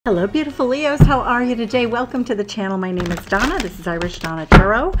Hello, beautiful Leos. How are you today? Welcome to the channel. My name is Donna. This is Irish Donna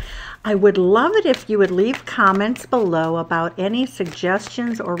Tarot. I would love it if you would leave comments below about any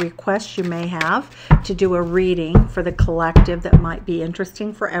suggestions or requests you may have to do a reading for the collective that might be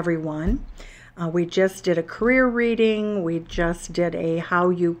interesting for everyone. We just did a career reading. We just did a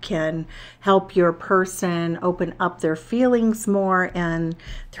how you can help your person open up their feelings more. And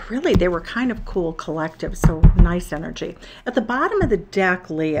they were kind of cool collective. So nice energy. At the bottom of the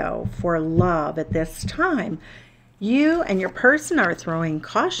deck, Leo, for love at this time, you and your person are throwing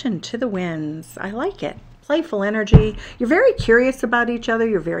caution to the winds. I like it. Playful energy. You're very curious about each other.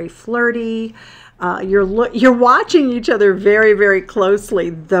 You're very flirty. You're watching each other very, very closely.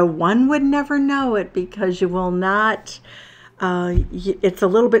 Though one would never know it because you will not. It's a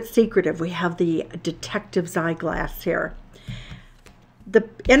little bit secretive. We have the detective's eyeglass here. The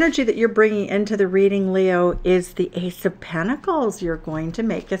energy that you're bringing into the reading, Leo, is the Ace of Pentacles. You're going to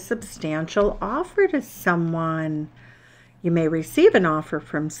make a substantial offer to someone. You may receive an offer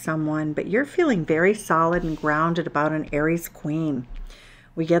from someone, but you're feeling very solid and grounded about an Aries Queen.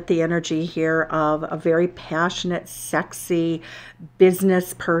 We get the energy here of a very passionate, sexy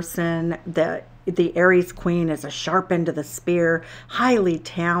business person. The Aries Queen is a sharp end of the spear, highly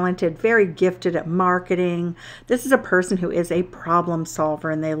talented, very gifted at marketing. This is a person who is a problem solver,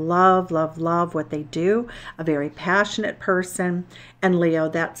 and they love, love, love what they do. A very passionate person. And Leo,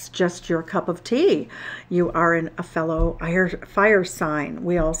 that's just your cup of tea. You are a fellow fire sign.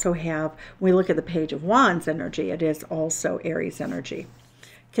 We also have, when we look at the Page of Wands energy, it is also Aries energy.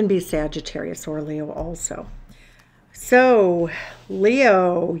 Can be Sagittarius or Leo also. So,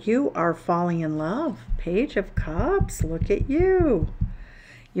 Leo, you are falling in love. Page of Cups, look at you.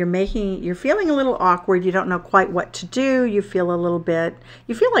 You're feeling a little awkward. You don't know quite what to do. You feel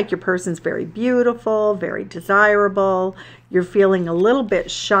like your person's very beautiful, very desirable. You're feeling a little bit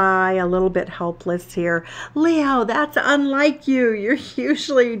shy, a little bit helpless here. Leo, that's unlike you. You're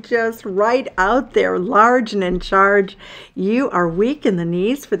usually just right out there, large and in charge. You are weak in the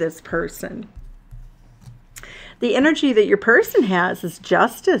knees for this person. The energy that your person has is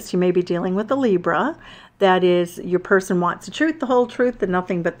justice. You may be dealing with a Libra. That is, your person wants the truth, the whole truth, and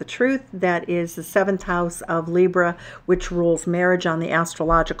nothing but the truth. That is the 7th house of Libra, which rules marriage on the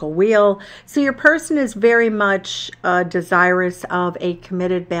astrological wheel. So your person is very much desirous of a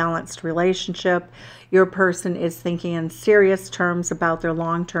committed, balanced relationship. Your person is thinking in serious terms about their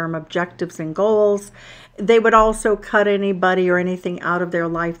long-term objectives and goals. They would also cut anybody or anything out of their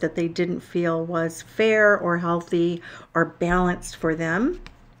life that they didn't feel was fair or healthy or balanced for them.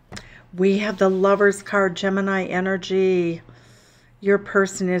 We have the Lover's card, Gemini energy. Your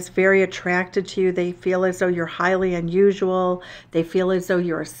person is very attracted to you. They feel as though you're highly unusual. They feel as though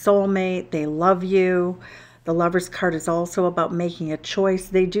you're a soulmate. They love you. The Lover's card is also about making a choice.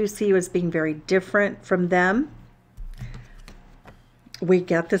 They do see you as being very different from them. We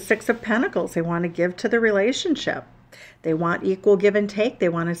get the 6 of Pentacles. They want to give to the relationship. They want equal give and take. They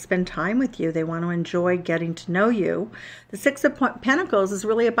want to spend time with you. They want to enjoy getting to know you. The 6 of Pentacles is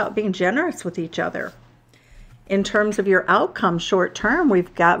really about being generous with each other. In terms of your outcome short term,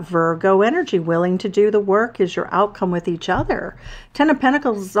 we've got Virgo energy. Willing to do the work is your outcome with each other. 10 of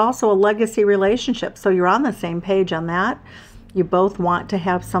Pentacles is also a legacy relationship, so you're on the same page on that. You both want to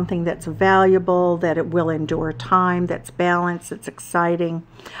have something that's valuable, that it will endure time, that's balanced, that's exciting.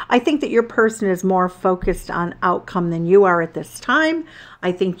 I think that your person is more focused on outcome than you are at this time.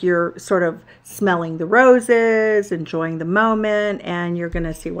 I think you're sort of smelling the roses, enjoying the moment, and you're going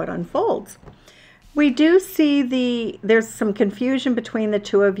to see what unfolds. We do see there's some confusion between the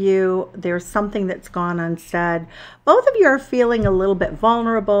two of you. There's something that's gone unsaid. Both of you are feeling a little bit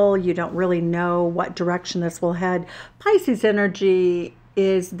vulnerable. You don't really know what direction this will head. Pisces energy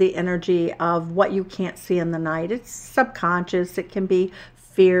is the energy of what you can't see in the night. It's subconscious. It can be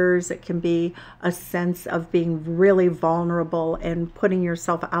fears. It can be a sense of being really vulnerable and putting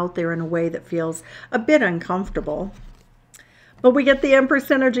yourself out there in a way that feels a bit uncomfortable. But we get the Empress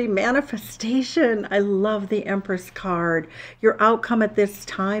energy, manifestation. I love the Empress card. Your outcome at this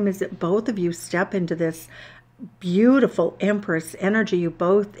time is that both of you step into this beautiful Empress energy. You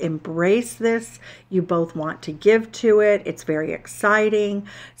both embrace this. You both want to give to it. It's very exciting.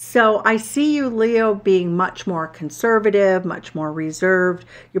 So I see you, Leo, being much more conservative, much more reserved.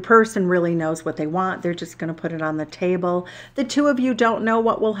 Your person really knows what they want. They're just going to put it on the table. The two of you don't know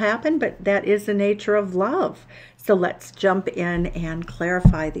what will happen, but that is the nature of love. So let's jump in and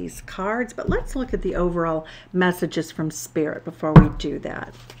clarify these cards. But let's look at the overall messages from Spirit before we do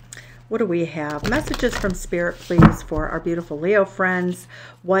that. What do we have? Messages from Spirit, please, for our beautiful Leo friends.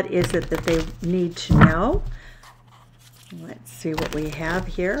 What is it that they need to know? Let's see what we have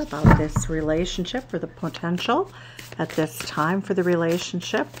here about this relationship or the potential at this time for the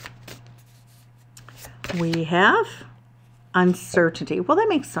relationship. We have uncertainty. Well,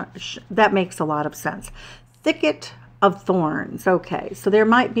 that makes a lot of sense. Thicket of thorns. Okay, so there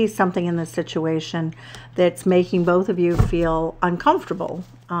might be something in the situation that's making both of you feel uncomfortable.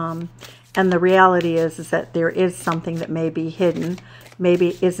 And the reality is that there is something that may be hidden.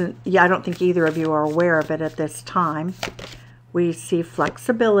 Maybe isn't, yeah, I don't think either of you are aware of it at this time. We see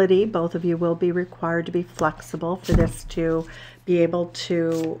flexibility. Both of you will be required to be flexible for this to be able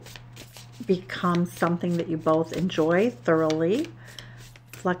to become something that you both enjoy thoroughly.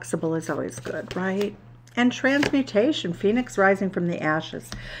 Flexible is always good, right? And transmutation, phoenix rising from the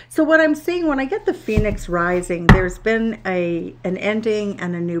ashes. So what I'm seeing when I get the phoenix rising, there's been an ending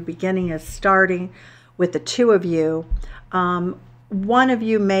and a new beginning is starting with the two of you. One of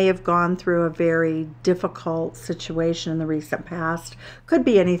you may have gone through a very difficult situation in the recent past. Could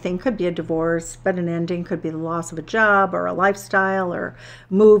be anything, could be a divorce, but an ending could be the loss of a job or a lifestyle or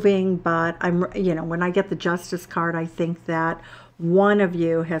moving. But when I get the Justice card, I think that one of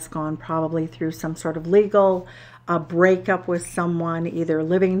you has gone probably through some sort of legal breakup with someone, either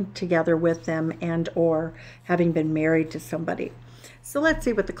living together with them and or having been married to somebody. So let's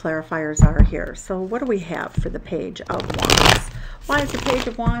see what the clarifiers are here. So what do we have for the Page of Wands? Why is the Page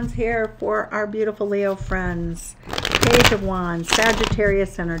of Wands here for our beautiful Leo friends? Page of Wands,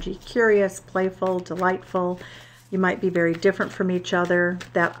 Sagittarius energy, curious, playful, delightful. You might be very different from each other.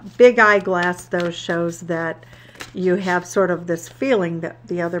 That big eyeglass, though, shows that you have sort of this feeling that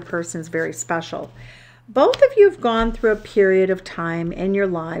the other person is very special. Both of you have gone through a period of time in your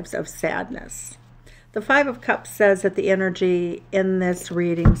lives of sadness. The Five of Cups says that the energy in this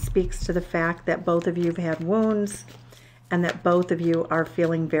reading speaks to the fact that both of you have had wounds and that both of you are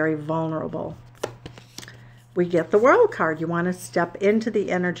feeling very vulnerable. We get the World card. You want to step into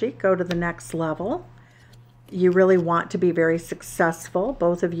the energy, go to the next level. You really want to be very successful.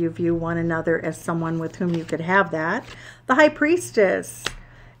 Both of you view one another as someone with whom you could have that. The High Priestess,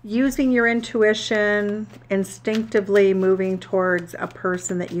 using your intuition, instinctively moving towards a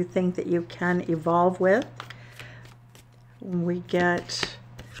person that you think that you can evolve with. We get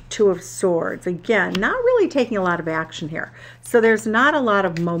Two of Swords. Again, not really taking a lot of action here. So there's not a lot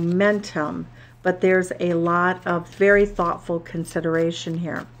of momentum, but there's a lot of very thoughtful consideration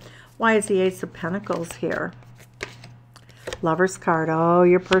here. Why is the Ace of Pentacles here? Lover's card. Oh,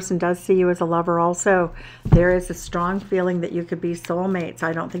 your person does see you as a lover also. There is a strong feeling that you could be soulmates.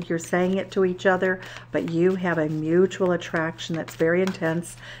 I don't think you're saying it to each other, but you have a mutual attraction that's very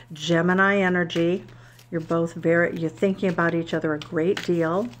intense. Gemini energy. You're both you're thinking about each other a great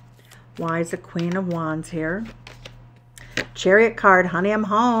deal. Why is the Queen of Wands here? Chariot card. Honey, I'm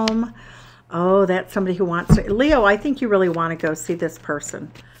home. Oh, that's somebody who wants to. Leo, I think you really want to go see this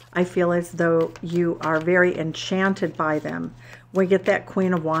person. I feel as though you are very enchanted by them. We get that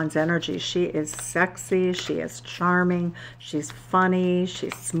Queen of Wands energy. She is sexy. She is charming. She's funny.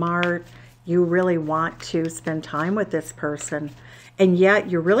 She's smart. You really want to spend time with this person. And yet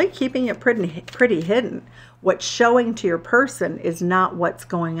you're really keeping it pretty hidden. What's showing to your person is not what's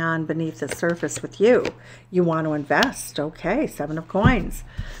going on beneath the surface with you. You want to invest. Okay, Seven of Coins.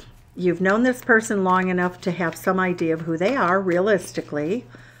 You've known this person long enough to have some idea of who they are realistically.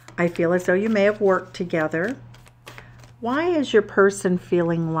 I feel as though you may have worked together. Why is your person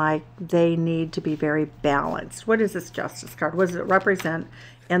feeling like they need to be very balanced? What is this Justice card? What does it represent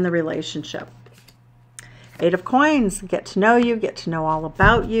in the relationship? Eight of Coins. Get to know you, get to know all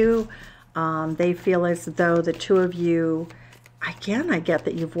about you. They feel as though the two of you, again, I get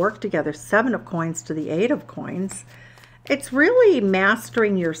that you've worked together. Seven of Coins to the Eight of Coins. It's really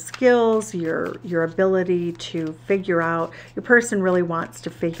mastering your skills, your ability to figure out, your person really wants to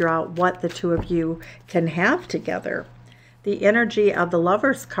figure out what the two of you can have together. The energy of the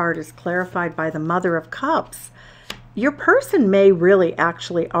Lover's card is clarified by the Mother of Cups. Your person may really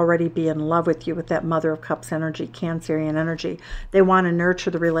actually already be in love with you with that Mother of Cups energy, Cancerian energy. They want to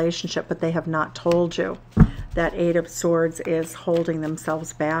nurture the relationship, but they have not told you. That Eight of Swords is holding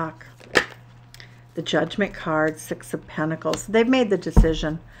themselves back. The Judgment card, Six of Pentacles. They've made the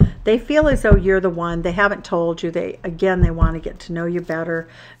decision. They feel as though you're the one. They haven't told you. They want to get to know you better.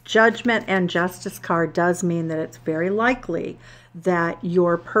 Judgment and Justice card does mean that it's very likely that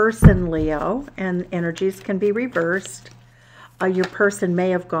your person, Leo, and energies can be reversed. Your person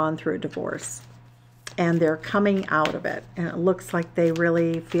may have gone through a divorce and they're coming out of it. And it looks like they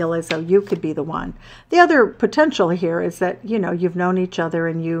really feel as though you could be the one. The other potential here is that, you've known each other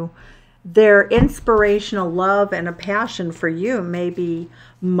and you Their inspirational love and a passion for you maybe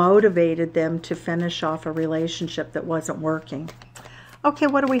motivated them to finish off a relationship that wasn't working. Okay,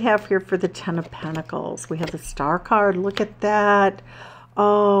 what do we have here for the Ten of Pentacles? We have the Star card. Look at that.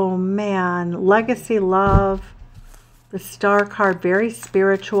 Oh, man. Legacy, love. The Star card, very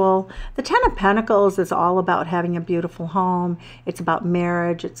spiritual. The Ten of Pentacles is all about having a beautiful home. It's about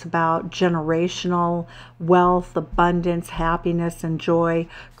marriage. It's about generational wealth, abundance, happiness, and joy.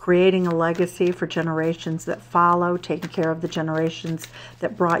 Creating a legacy for generations that follow, taking care of the generations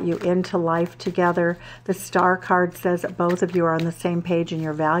that brought you into life together. The Star card says that both of you are on the same page in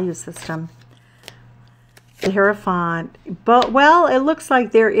your value system. The Hierophant, but well, it looks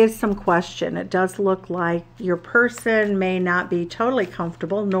like there is some question. It does look like your person may not be totally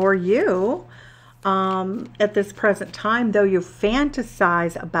comfortable, nor you, at this present time, though you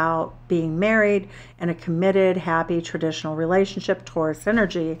fantasize about being married in a committed, happy, traditional relationship, Taurus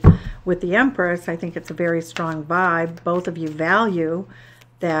energy with the Empress. I think it's a very strong vibe. Both of you value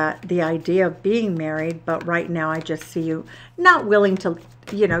that the idea of being married, but right now I just see you not willing to,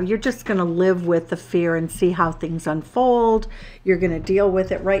 you know, you're just going to live with the fear and see how things unfold. You're going to deal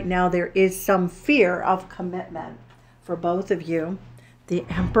with it. Right now there is some fear of commitment for both of you. The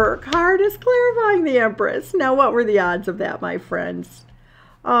Emperor card is clarifying the Empress. Now, what were the odds of that, my friends?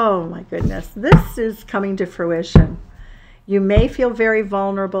 Oh my goodness, this is coming to fruition. You may feel very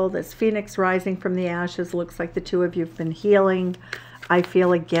vulnerable. This Phoenix rising from the ashes looks like the two of you have been healing. I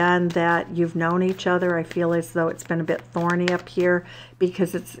feel again that you've known each other. I feel as though it's been a bit thorny up here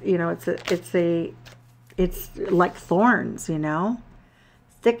because it's, you know, it's like thorns, you know,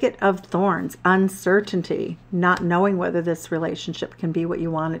 thicket of thorns, uncertainty, not knowing whether this relationship can be what you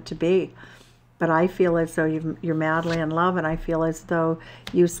want it to be. But I feel as though you're madly in love, and I feel as though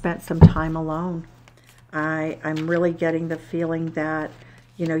you spent some time alone. I'm really getting the feeling that,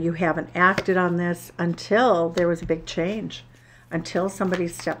 you know, you haven't acted on this until there was a big change. Until somebody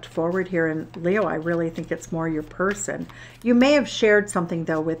stepped forward here. And Leo, I really think it's more your person. You may have shared something,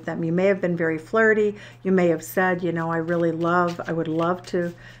 though, with them. You may have been very flirty. You may have said, you know, I would love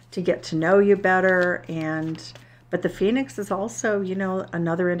to get to know you better. But the Phoenix is also, you know,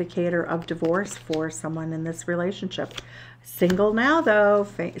 another indicator of divorce for someone in this relationship. Single now, though,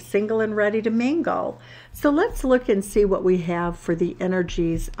 single and ready to mingle. So let's look and see what we have for the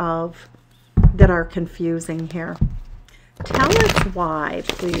energies that are confusing here. Tell us why,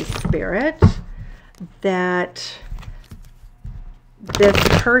 please, Spirit, that this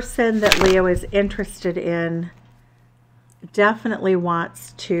person that Leo is interested in definitely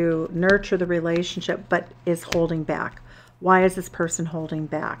wants to nurture the relationship but is holding back. Why is this person holding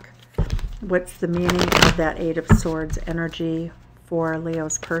back? What's the meaning of that Eight of Swords energy for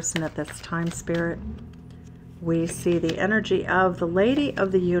Leo's person at this time, Spirit? We see the energy of the Lady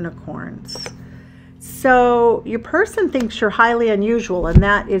of the Unicorns. So your person thinks you're highly unusual, and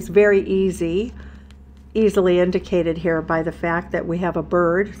that is very easily indicated here by the fact that we have a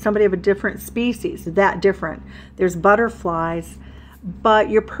bird, somebody of a different species, that different. There's butterflies,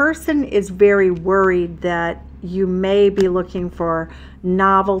 but your person is very worried that you may be looking for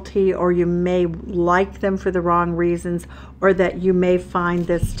novelty, or you may like them for the wrong reasons, or that you may find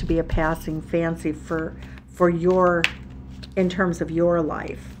this to be a passing fancy for in terms of your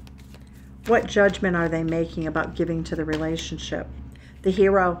life. What judgment are they making about giving to the relationship? The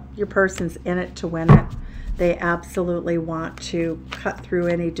Hero, your person's in it to win it. They absolutely want to cut through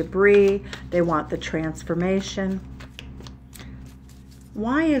any debris. They want the transformation.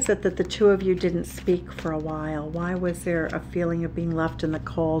 Why is it that the two of you didn't speak for a while? Why was there a feeling of being left in the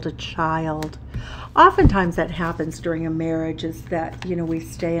cold, a child? Oftentimes that happens during a marriage, is that, you know, we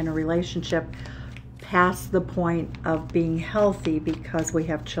stay in a relationship past the point of being healthy because we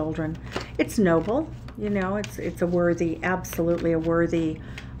have children. It's noble, you know, it's a worthy, absolutely a worthy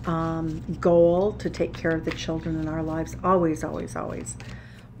goal to take care of the children in our lives. Always, always, always.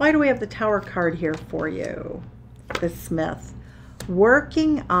 Why do we have the Tower card here for you? The Smith.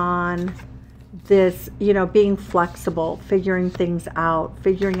 Working on this, you know, being flexible, figuring things out,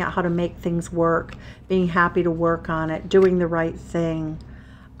 figuring out how to make things work, being happy to work on it, doing the right thing.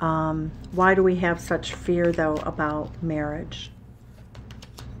 Why do we have such fear, though, about marriage?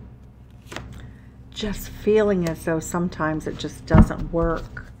 Just feeling as though sometimes it just doesn't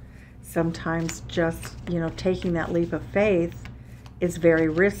work. Sometimes just, you know, taking that leap of faith is very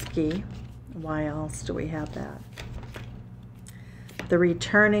risky. Why else do we have that? The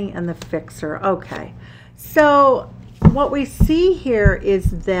Returning and the Fixer. Okay, so what we see here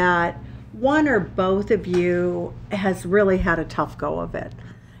is that one or both of you has really had a tough go of it.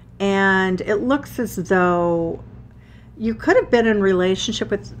 And it looks as though you could have been in a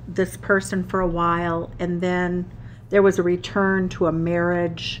relationship with this person for a while, and then there was a return to a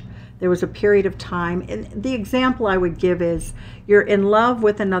marriage. There was a period of time. And the example I would give is you're in love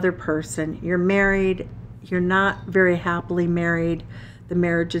with another person. You're married. You're not very happily married. The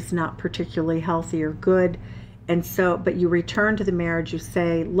marriage is not particularly healthy or good. And so, but you return to the marriage. You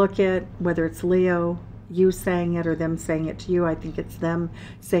say, look at, whether it's Leo, you saying it, or them saying it to you. I think it's them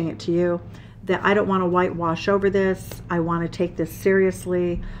saying it to you. That I don't want to whitewash over this. I want to take this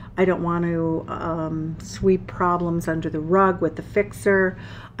seriously. I don't want to sweep problems under the rug with the fixer.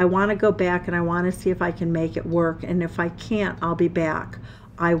 I want to go back and I want to see if I can make it work. And if I can't, I'll be back.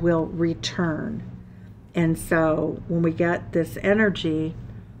 I will return. And so when we get this energy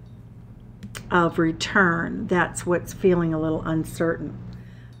of return, that's what's feeling a little uncertain.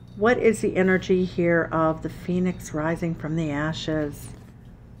 What is the energy here of the phoenix rising from the ashes?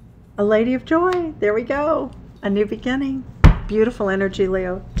 A lady of joy. There we go. A new beginning. Beautiful energy,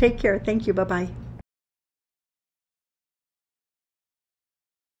 Leo. Take care. Thank you. Bye-bye.